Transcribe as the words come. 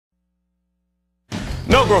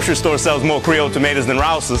No grocery store sells more Creole tomatoes than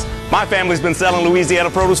Rouses. My family's been selling Louisiana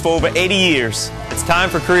produce for over 80 years. It's time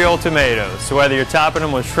for Creole tomatoes, so whether you're topping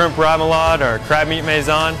them with shrimp remoulade or crab meat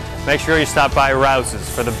maison, make sure you stop by Rouses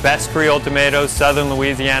for the best Creole tomatoes Southern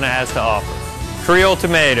Louisiana has to offer. Creole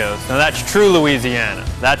tomatoes, now that's true Louisiana,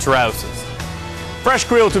 that's Rouses. Fresh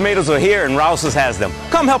Creole tomatoes are here and Rouses has them.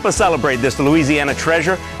 Come help us celebrate this Louisiana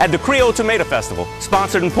treasure at the Creole Tomato Festival,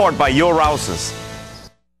 sponsored in part by your Rouses.